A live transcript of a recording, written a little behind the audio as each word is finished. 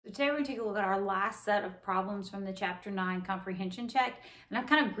Today we're going to take a look at our last set of problems from the Chapter 9 Comprehension Check. And I've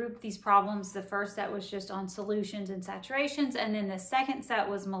kind of grouped these problems. The first set was just on solutions and saturations, and then the second set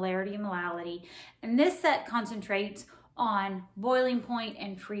was molarity and molality. And this set concentrates on boiling point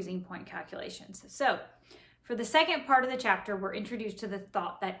and freezing point calculations. So for the second part of the chapter, we're introduced to the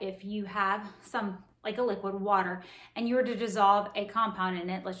thought that if you have like a liquid, water, and you were to dissolve a compound in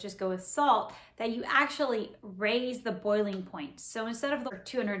it, let's just go with salt, that you actually raise the boiling point. So instead of the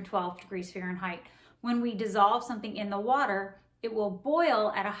 212 degrees Fahrenheit, when we dissolve something in the water, it will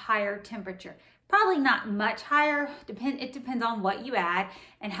boil at a higher temperature. Probably not much higher, it depends on what you add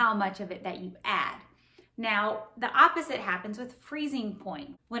and how much of it that you add. Now, the opposite happens with freezing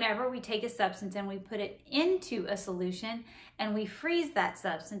point. Whenever we take a substance and we put it into a solution and we freeze that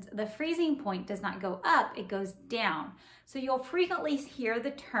substance, the freezing point does not go up, it goes down. So you'll frequently hear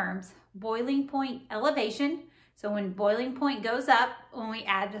the terms boiling point elevation. So when boiling point goes up, when we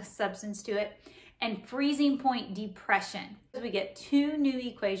add the substance to it, and freezing point depression. We get two new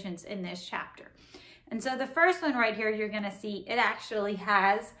equations in this chapter. And so the first one right here, you're gonna see it actually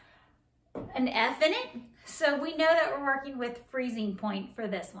has an F in it. So we know that we're working with freezing point for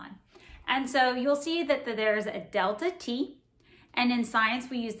this one. And so you'll see that there's a delta T, and in science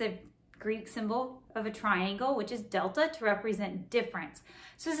we use the Greek symbol of a triangle, which is delta, to represent difference.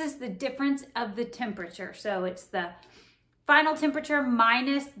 So this is the difference of the temperature. So it's the final temperature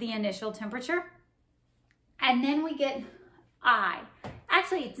minus the initial temperature. And then we get I.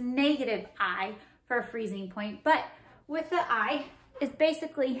 Actually, it's negative I for a freezing point, but with the I, is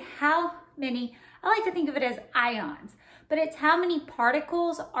basically how many, I like to think of it as ions, but it's how many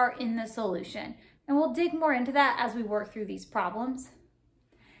particles are in the solution. And we'll dig more into that as we work through these problems.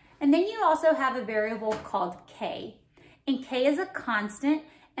 And then you also have a variable called K. And K is a constant,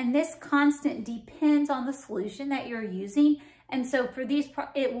 and this constant depends on the solution that you're using. And so for these,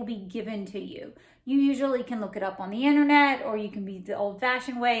 it will be given to you. You usually can look it up on the internet, or you can be the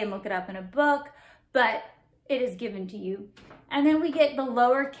old-fashioned way and look it up in a book, but it is given to you. And then we get the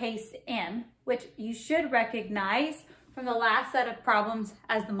lowercase m, which you should recognize from the last set of problems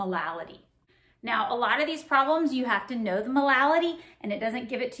as the molality. Now, a lot of these problems, you have to know the molality, and it doesn't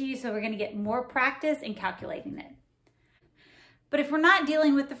give it to you, so we're going to get more practice in calculating it. But if we're not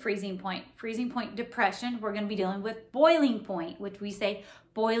dealing with the freezing point depression, we're going to be dealing with boiling point, which we say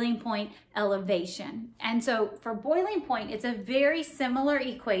boiling point elevation. And so for boiling point, it's a very similar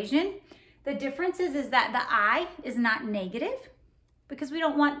equation. The difference is that the I is not negative, because we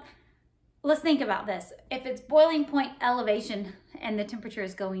don't want, let's think about this. If it's boiling point elevation and the temperature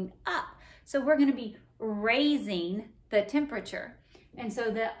is going up, so we're going to be raising the temperature. And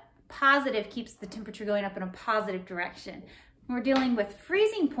so the positive keeps the temperature going up in a positive direction. When we're dealing with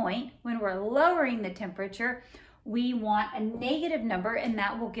freezing point, when we're lowering the temperature, we want a negative number, and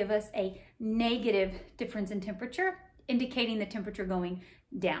that will give us a negative difference in temperature, indicating the temperature going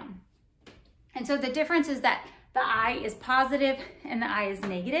down. And so the difference is that the I is positive and the I is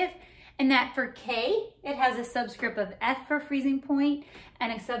negative, and that for K, it has a subscript of F for freezing point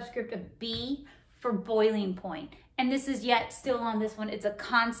and a subscript of B for boiling point. And this is yet still on this one, it's a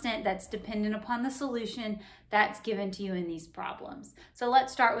constant that's dependent upon the solution that's given to you in these problems. So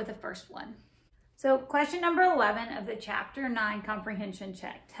let's start with the first one. So question number 11 of the Chapter 9 Comprehension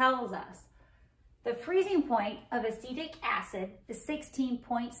Check tells us the freezing point of acetic acid is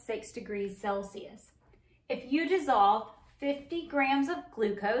 16.6 degrees Celsius. If you dissolve 50 grams of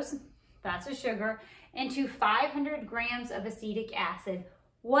glucose, that's a sugar, into 500 grams of acetic acid,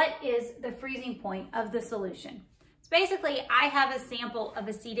 what is the freezing point of the solution? So basically, I have a sample of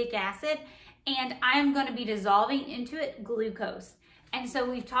acetic acid, and I'm going to be dissolving into it glucose. And so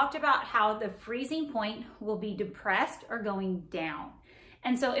we've talked about how the freezing point will be depressed or going down.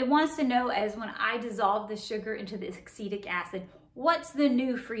 And so it wants to know, as when I dissolve the sugar into the acetic acid, what's the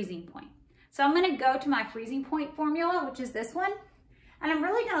new freezing point? So I'm going to go to my freezing point formula, which is this one. And I'm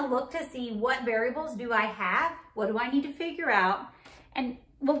really going to look to see what variables do I have, what do I need to figure out, and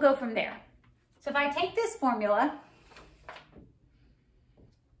we'll go from there. So if I take this formula,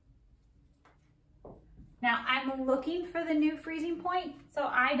 now I'm looking for the new freezing point, so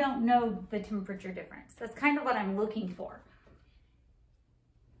I don't know the temperature difference. That's kind of what I'm looking for.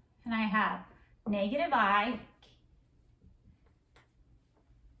 And I have negative I,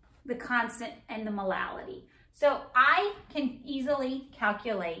 the constant, and the molality. So I can easily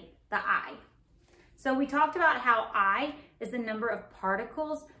calculate the I. So we talked about how I is the number of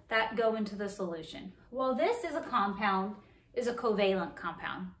particles that go into the solution. Well, this is a compound, is a covalent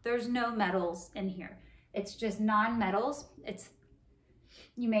compound. There's no metals in here. It's just non-metals.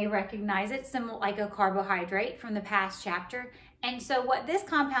 You may recognize it, similar like a carbohydrate from the past chapter. And so what this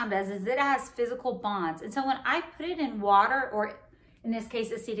compound does is it has physical bonds. And so when I put it in water, or in this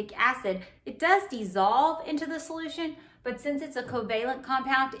case acetic acid, it does dissolve into the solution, but since it's a covalent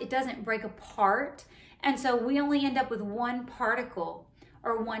compound, it doesn't break apart. And so we only end up with one particle,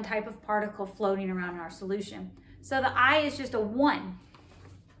 or one type of particle floating around in our solution. So the I is just a 1.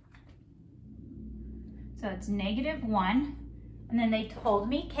 So it's -1. And then they told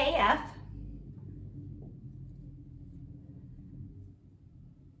me Kf.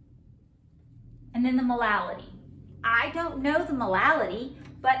 And then the molality. I don't know the molality,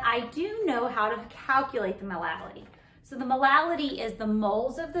 but I do know how to calculate the molality. So the molality is the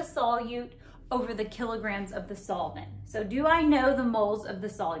moles of the solute over the kilograms of the solvent. So do I know the moles of the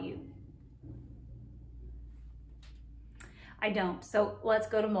solute? I don't. So let's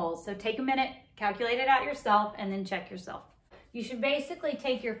go to moles. So take a minute, calculate it out yourself, and then check yourself. You should basically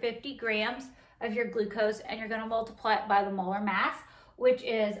take your 50 grams of your glucose and you're going to multiply it by the molar mass, which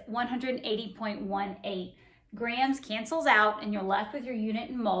is 180.18. Grams cancels out and you're left with your unit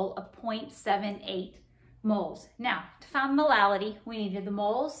in mole of 0.78 moles. Now, to find molality, we needed the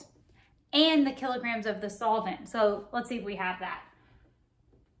moles and the kilograms of the solvent. So let's see if we have that.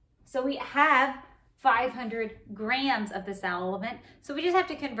 So we have 500 grams of the solvent. So we just have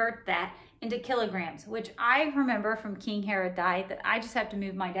to convert that into kilograms, which I remember from King Herod diet that I just have to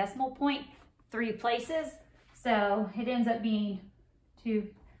move my decimal point 3 places. So it ends up being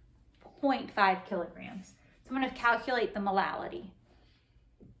 2.5 kilograms. So I'm going to calculate the molality.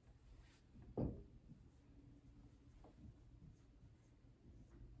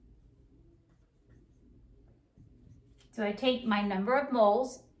 So I take my number of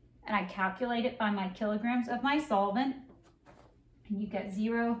moles and I calculate it by my kilograms of my solvent, and you get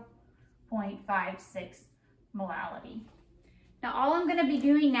 0.56 molality. Now all I'm going to be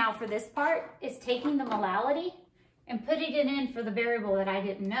doing now for this part is taking the molality and putting it in for the variable that I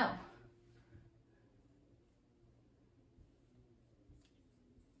didn't know.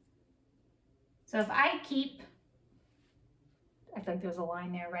 So if I keep, I think there's a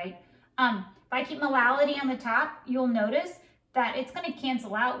line there, right? If I keep molality on the top, you'll notice that it's going to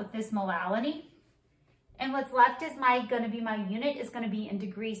cancel out with this molality. And what's left is going to be my unit is going to be in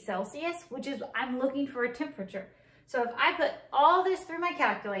degrees Celsius, which is, I'm looking for a temperature. So if I put all this through my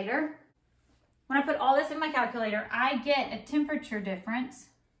calculator, when I put all this in my calculator, I get a temperature difference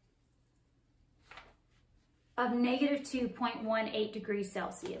of -2.18 degrees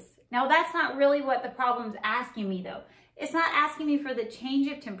Celsius. Now that's not really what the problem's asking me though. It's not asking me for the change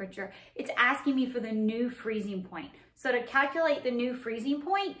of temperature. It's asking me for the new freezing point. So to calculate the new freezing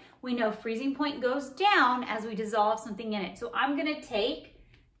point, we know freezing point goes down as we dissolve something in it. So I'm going to take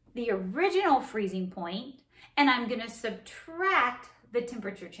the original freezing point and I'm going to subtract the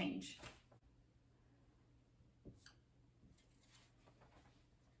temperature change.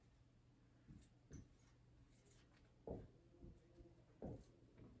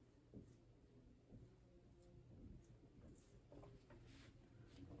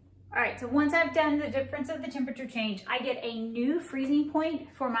 All right, so once I've done the difference of the temperature change, I get a new freezing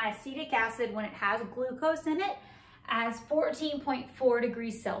point for my acetic acid when it has glucose in it as 14.4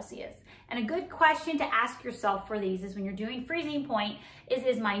 degrees Celsius. And a good question to ask yourself for these is when you're doing freezing point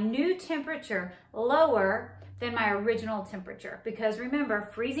is my new temperature lower than my original temperature? Because remember,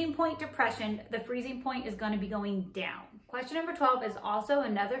 freezing point depression, the freezing point is going to be going down. Question number 12 is also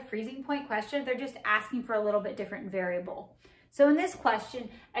another freezing point question. They're just asking for a little bit different variable. So in this question,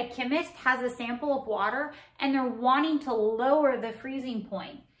 a chemist has a sample of water and they're wanting to lower the freezing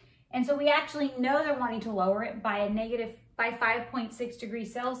point. And so we actually know they're wanting to lower it by 5.6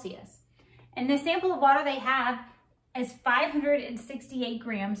 degrees Celsius. And the sample of water they have is 568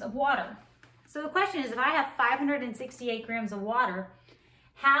 grams of water. So the question is, if I have 568 grams of water,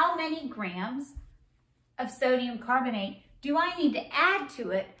 how many grams of sodium carbonate do I need to add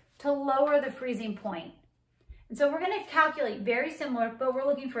to it to lower the freezing point? And so we're going to calculate very similar, but we're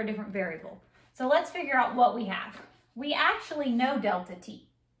looking for a different variable. So let's figure out what we have. We actually know delta T.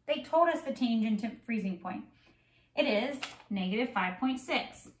 They told us the change in freezing point. It is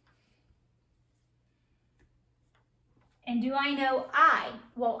 -5.6. And do I know I?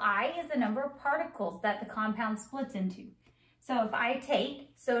 Well, I is the number of particles that the compound splits into. So if I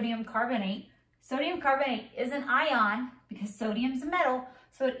take sodium carbonate is an ion because sodium's a metal,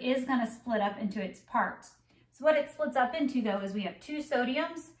 so it is going to split up into its parts. So what it splits up into though is we have 2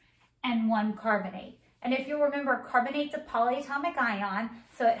 sodiums and 1 carbonate. And if you'll remember, carbonate's a polyatomic ion,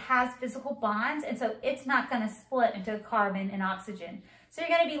 so it has physical bonds, and so it's not going to split into carbon and oxygen. So you're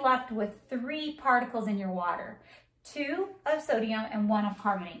going to be left with 3 particles in your water, 2 of sodium and 1 of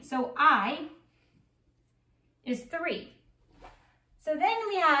carbonate. So I is 3. So then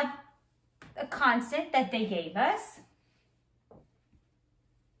we have a constant that they gave us.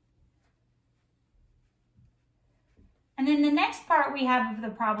 And then the next part we have of the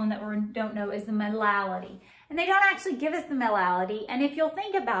problem that we don't know is the molality. And they don't actually give us the molality. And if you'll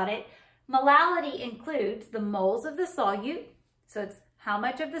think about it, molality includes the moles of the solute. So it's how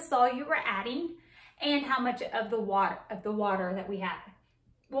much of the solute we're adding and how much of the water that we have.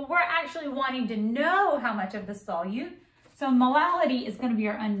 Well, we're actually wanting to know how much of the solute. So molality is going to be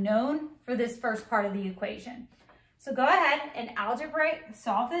our unknown for this first part of the equation. So go ahead and algebraic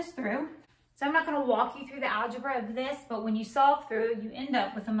solve this through. So I'm not going to walk you through the algebra of this, but when you solve through, you end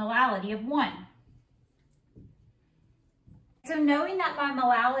up with a molality of 1. So knowing that my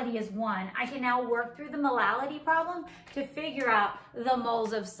molality is 1, I can now work through the molality problem to figure out the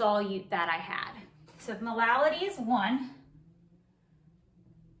moles of solute that I had. So if molality is 1,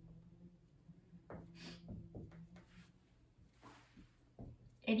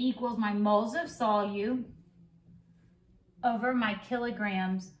 it equals my moles of solute over my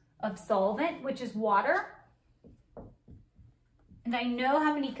kilograms of solvent, which is water. And I know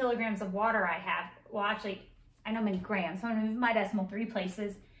how many kilograms of water I have. Well, actually, I know many grams. So I'm going to move my decimal 3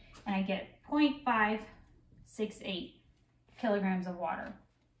 places, and I get 0.568 kilograms of water.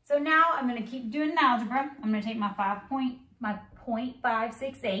 So now I'm going to keep doing the algebra. I'm going to take my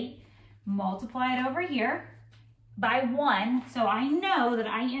 0.568, multiply it over here by 1. So I know that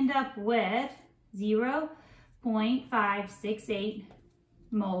I end up with 0.568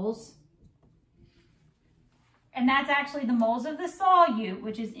 moles. And that's actually the moles of the solute,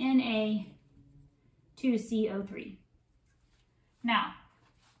 which is Na2CO3. Now,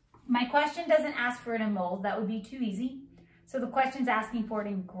 my question doesn't ask for it in moles. That would be too easy. So the question's asking for it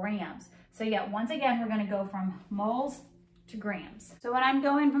in grams. So yeah, once again, we're going to go from moles to grams. So when I'm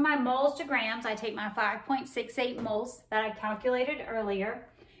going from my moles to grams, I take my 5.68 moles that I calculated earlier,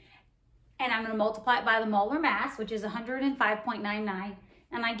 and I'm going to multiply it by the molar mass, which is 105.99,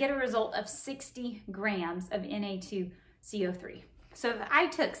 and I get a result of 60 grams of Na2CO3. So if I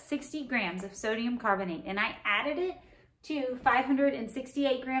took 60 grams of sodium carbonate and I added it to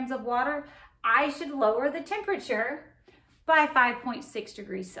 568 grams of water, I should lower the temperature by 5.6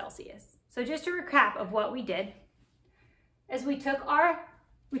 degrees Celsius. So just a recap of what we did is we took our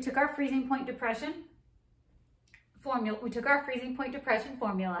freezing point depression formula. We took our freezing point depression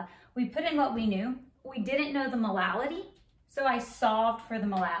formula. We put in what we knew. We didn't know the molality, so I solved for the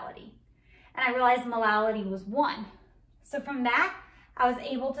molality. And I realized the molality was 1. So from that, I was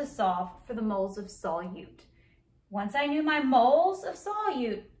able to solve for the moles of solute. Once I knew my moles of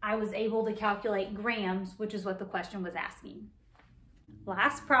solute, I was able to calculate grams, which is what the question was asking.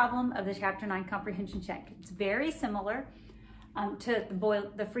 Last problem of the Chapter 9 Comprehension Check. It's very similar to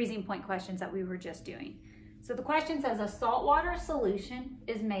the freezing point questions that we were just doing. So the question says a saltwater solution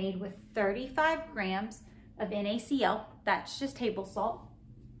is made with 35 grams of NaCl, that's just table salt,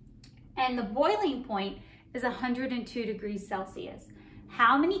 and the boiling point is 102 degrees Celsius.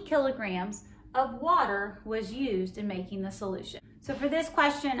 How many kilograms of water was used in making the solution? So for this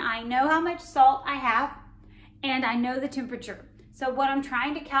question, I know how much salt I have and I know the temperature. So what I'm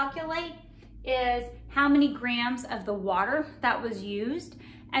trying to calculate is how many grams of the water that was used.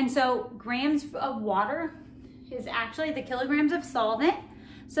 And so grams of water is actually the kilograms of solvent.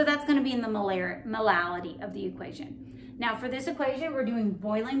 So that's going to be in the molality of the equation. Now for this equation, we're doing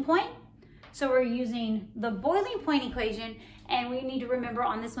boiling point. So we're using the boiling point equation, and we need to remember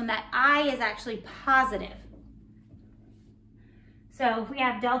on this one that I is actually positive. So if we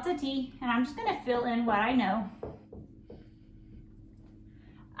have delta T, and I'm just going to fill in what I know.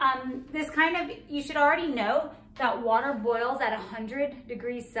 This kind of, you should already know that water boils at 100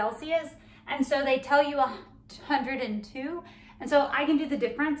 degrees Celsius, and so they tell you 102, and so I can do the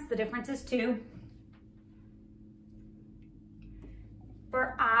difference. The difference is 2.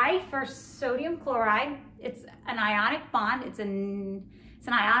 For sodium chloride, it's an ionic bond. It's an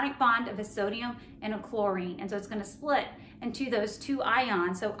ionic bond of a sodium and a chlorine, and so it's going to split into those 2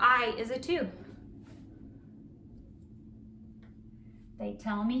 ions. So I is a 2. They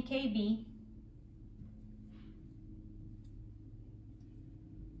tell me Kb.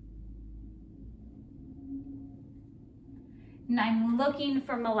 And I'm looking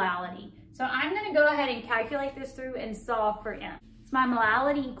for molality. So I'm going to go ahead and calculate this through and solve for M. So my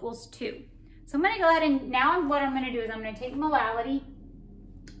molality equals 2. So I'm going to go ahead and now what I'm going to do is I'm going to take molality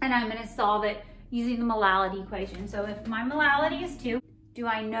and I'm going to solve it using the molality equation. So if my molality is 2, do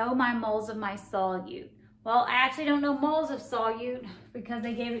I know my moles of my solute? Well, I actually don't know moles of solute because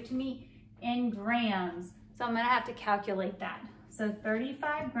they gave it to me in grams. So I'm going to have to calculate that. So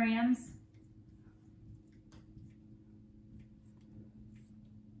 35 grams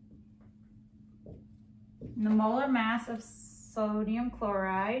the molar mass of sodium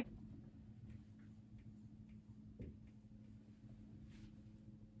chloride.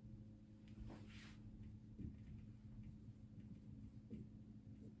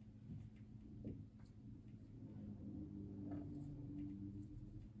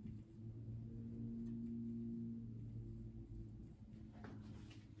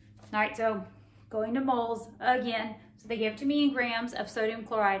 All right, so going to moles again. So they give it to me in grams of sodium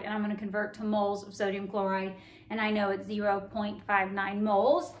chloride, and I'm going to convert to moles of sodium chloride, and I know it's 0.59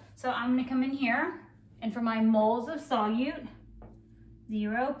 moles. So I'm going to come in here, and for my moles of solute,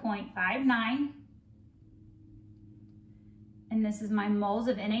 0.59, and this is my moles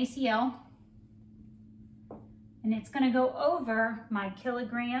of NaCl, and it's going to go over my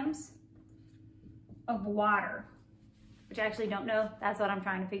kilograms of water, which I actually don't know. That's what I'm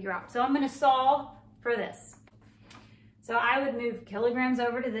trying to figure out. So I'm going to solve for this. So I would move kilograms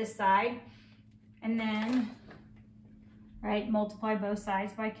over to this side, and then, right, multiply both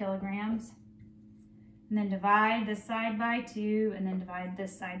sides by kilograms, and then divide this side by 2, and then divide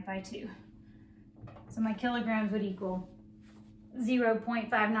this side by 2. So my kilograms would equal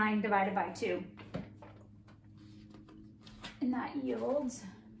 0.59 divided by 2. And that yields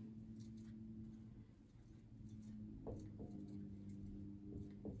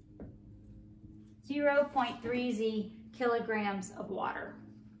 0.30 kilograms of water.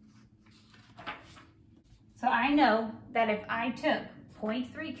 So I know that if I took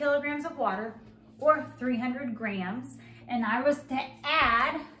 0.3 kilograms of water, or 300 grams, and I was to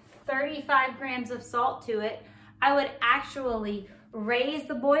add 35 grams of salt to it, I would actually raise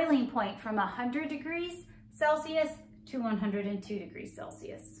the boiling point from 100 degrees Celsius to 102 degrees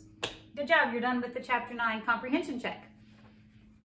Celsius. Good job, you're done with the Chapter 9 Comprehension Check.